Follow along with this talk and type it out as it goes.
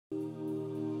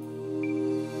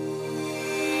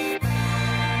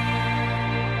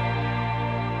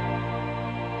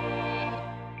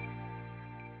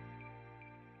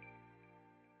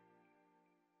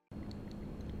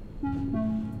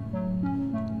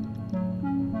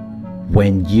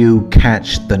When you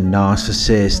catch the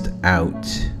narcissist out,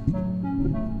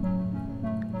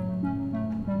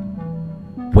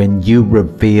 when you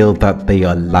reveal that they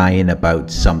are lying about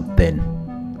something,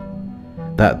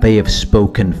 that they have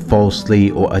spoken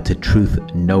falsely or uttered truth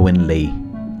knowingly,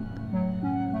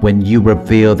 when you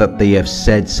reveal that they have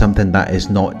said something that is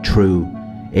not true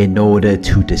in order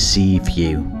to deceive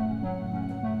you.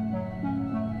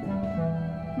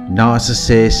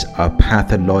 Narcissists are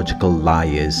pathological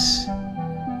liars.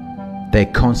 They're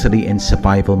constantly in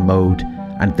survival mode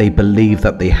and they believe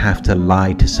that they have to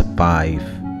lie to survive.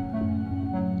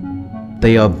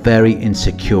 They are very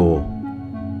insecure,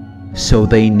 so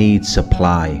they need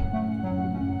supply.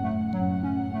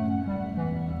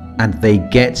 And they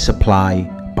get supply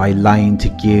by lying to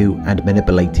you and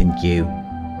manipulating you.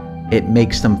 It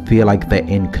makes them feel like they're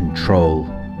in control,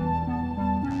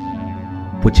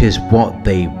 which is what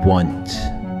they want.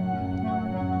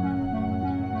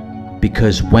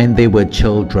 Because when they were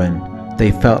children,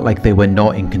 they felt like they were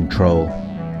not in control.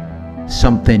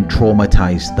 Something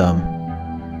traumatized them.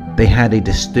 They had a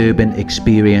disturbing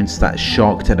experience that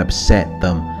shocked and upset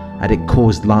them, and it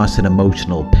caused lasting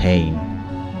emotional pain.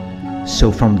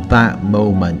 So from that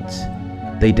moment,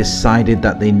 they decided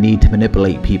that they need to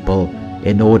manipulate people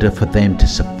in order for them to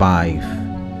survive.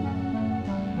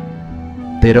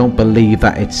 They don't believe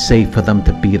that it's safe for them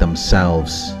to be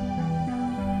themselves.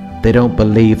 They don't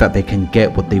believe that they can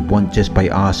get what they want just by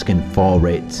asking for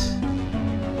it,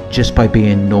 just by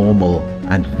being normal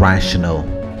and rational.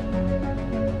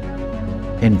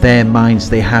 In their minds,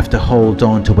 they have to hold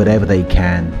on to whatever they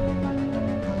can.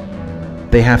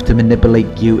 They have to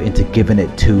manipulate you into giving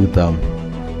it to them.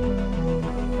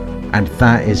 And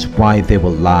that is why they will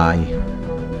lie.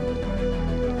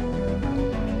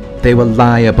 They will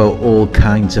lie about all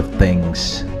kinds of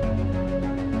things.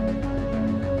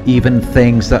 Even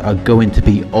things that are going to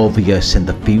be obvious in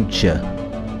the future,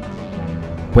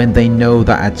 when they know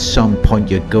that at some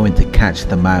point you're going to catch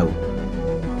them out.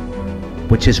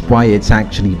 Which is why it's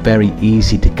actually very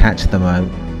easy to catch them out.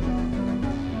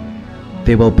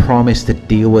 They will promise to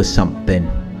deal with something.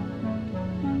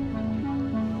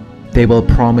 They will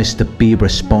promise to be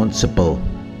responsible.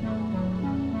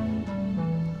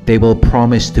 They will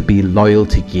promise to be loyal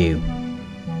to you.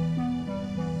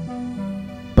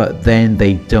 But then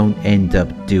they don't end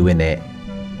up doing it.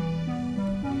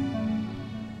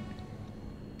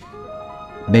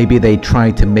 Maybe they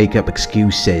try to make up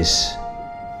excuses,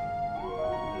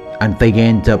 and they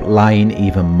end up lying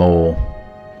even more.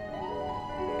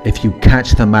 If you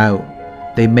catch them out,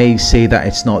 they may say that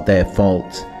it's not their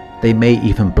fault. They may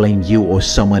even blame you or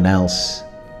someone else.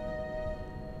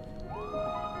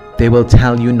 They will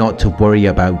tell you not to worry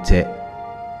about it.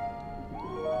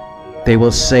 They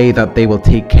will say that they will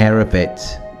take care of it,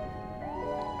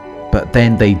 but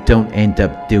then they don't end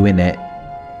up doing it.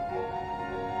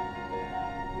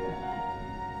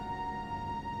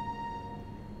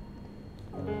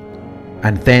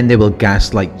 And then they will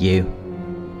gaslight you.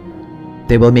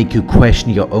 They will make you question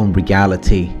your own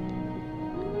reality.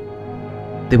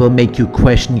 They will make you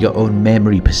question your own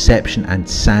memory, perception and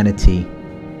sanity,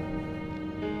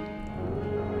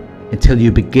 until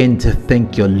you begin to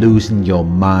think you're losing your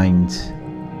mind.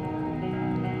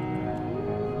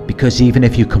 Because even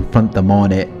if you confront them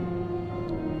on it,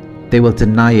 they will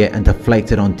deny it and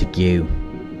deflect it onto you.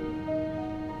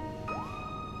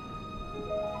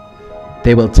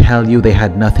 They will tell you they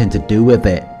had nothing to do with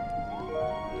it.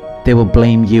 They will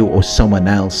blame you or someone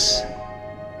else.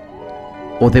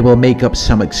 Or they will make up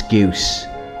some excuse.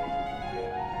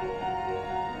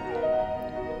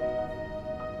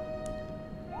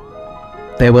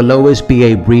 There will always be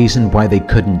a reason why they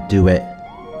couldn't do it,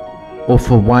 or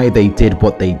for why they did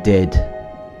what they did.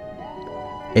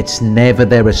 It's never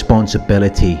their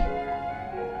responsibility.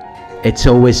 It's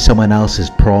always someone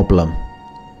else's problem.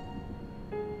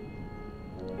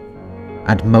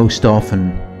 And most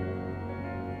often,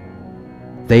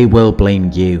 they will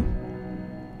blame you.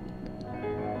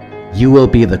 You will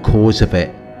be the cause of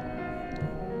it.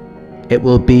 It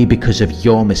will be because of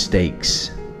your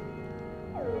mistakes.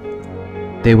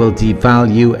 They will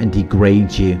devalue and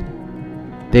degrade you.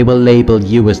 They will label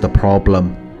you as the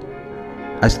problem,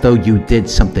 as though you did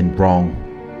something wrong.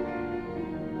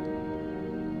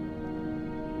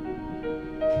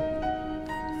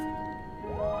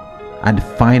 And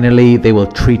finally, they will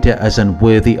treat it as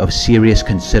unworthy of serious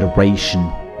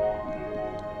consideration,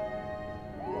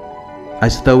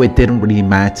 as though it didn't really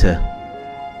matter.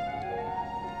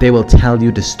 They will tell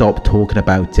you to stop talking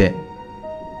about it.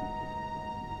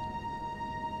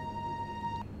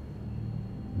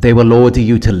 They will order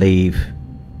you to leave.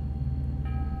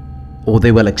 or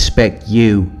they will expect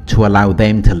you to allow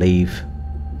them to leave.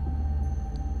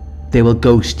 They will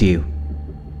ghost you.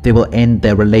 They will end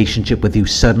their relationship with you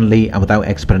suddenly and without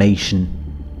explanation.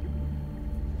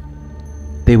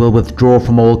 They will withdraw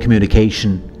from all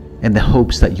communication in the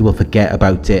hopes that you will forget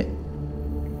about it.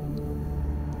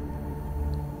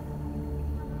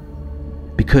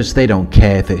 Because they don't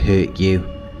care if it hurt you.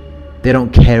 They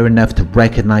don't care enough to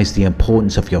recognize the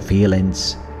importance of your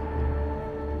feelings.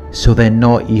 So they're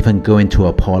not even going to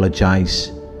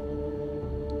apologize.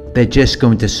 They're just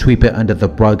going to sweep it under the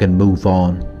rug and move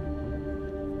on.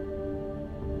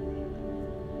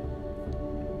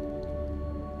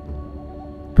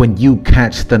 When you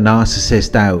catch the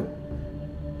narcissist out,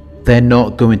 they're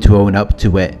not going to own up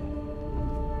to it.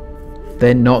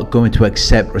 They're not going to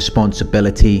accept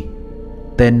responsibility.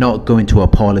 They're not going to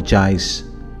apologize.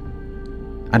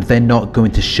 And they're not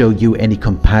going to show you any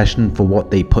compassion for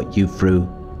what they put you through.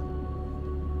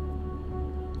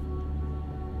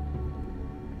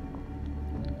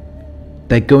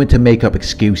 They're going to make up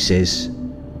excuses.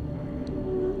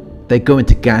 They're going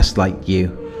to gaslight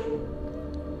you.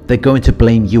 They're going to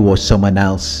blame you or someone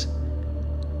else.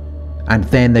 And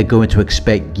then they're going to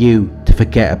expect you to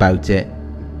forget about it.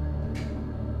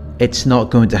 It's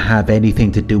not going to have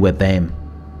anything to do with them.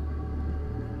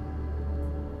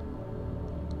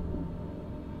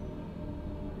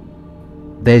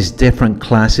 There's different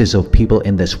classes of people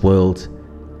in this world,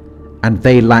 and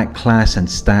they lack class and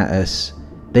status.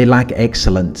 They lack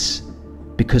excellence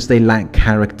because they lack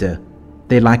character.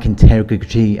 They lack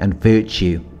integrity and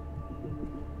virtue.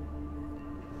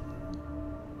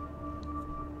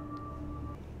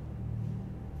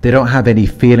 They don't have any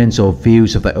feelings or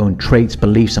views of their own traits,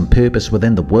 beliefs and purpose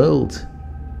within the world.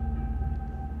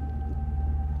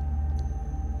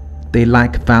 They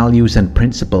lack values and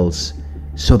principles,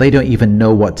 so they don't even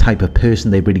know what type of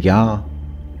person they really are.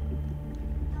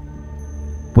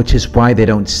 Which is why they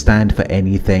don't stand for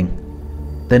anything.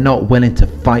 They're not willing to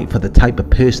fight for the type of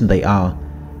person they are,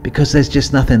 because there's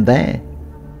just nothing there.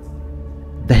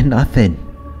 They're nothing.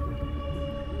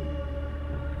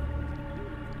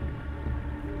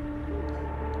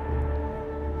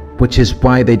 Which is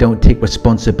why they don't take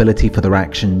responsibility for their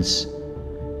actions,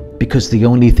 because the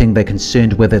only thing they're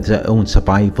concerned with is their own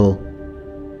survival.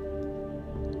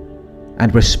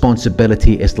 And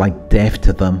responsibility is like death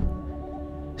to them.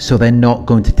 So they're not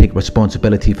going to take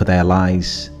responsibility for their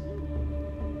lies.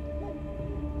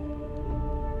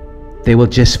 They will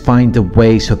just find a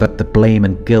way so that the blame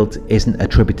and guilt isn't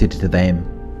attributed to them.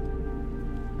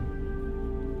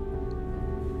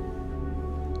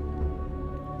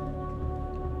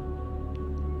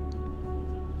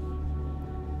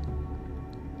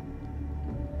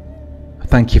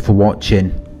 Thank you for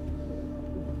watching.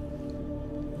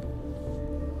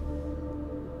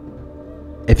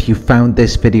 If you found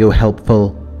this video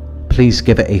helpful, please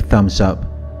give it a thumbs up.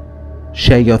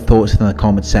 Share your thoughts in the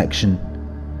comment section.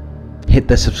 Hit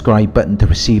the subscribe button to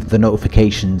receive the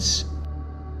notifications.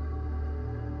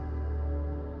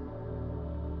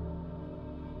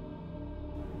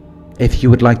 If you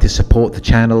would like to support the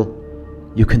channel,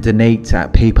 you can donate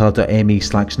at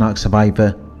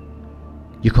paypal.me/narcsurvivor.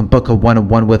 You can book a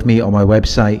one-on-one with me on my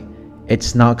website.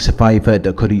 It's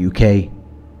narcsurvivor.co.uk.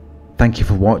 Thank you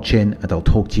for watching, and I'll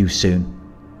talk to you soon.